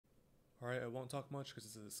Alright, I won't talk much because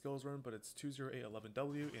this is a skills run, but it's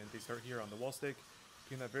 20811W, and they start here on the wall stake.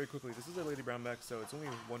 Getting that very quickly. This is a Lady Brown mech, so it's only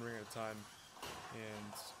one ring at a time.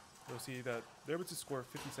 And you'll see that they're able to score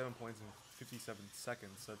 57 points in 57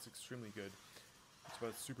 seconds, so it's extremely good.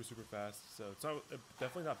 It's super fast, so it's not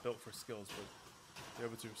definitely not built for skills, but they're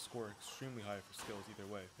able to score extremely high for skills either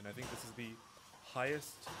way. And I think this is the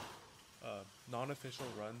highest non-official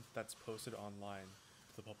run that's posted online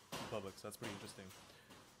to the public, so that's pretty interesting.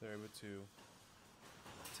 They're able to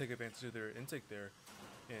take advantage of their intake there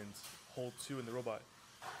and hold 2 in the robot,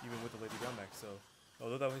 even with the Lady Brown mech. So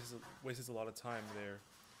although that wastes a lot of time there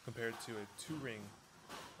compared to a 2-ring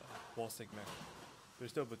wall stake mech, they're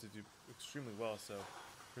still able to do extremely well. So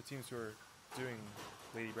for teams who are doing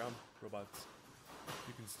Lady Brown robots,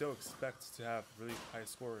 you can still expect to have really high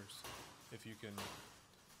scores if you can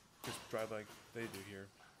just drive like they do here.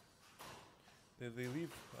 They leave,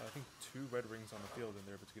 I think, 2 red rings on the field, and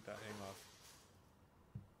they're able to get that hang off.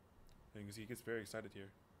 And you can see he gets very excited here.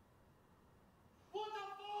 What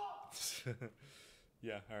the fuck?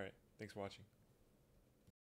 Yeah, alright. Thanks for watching.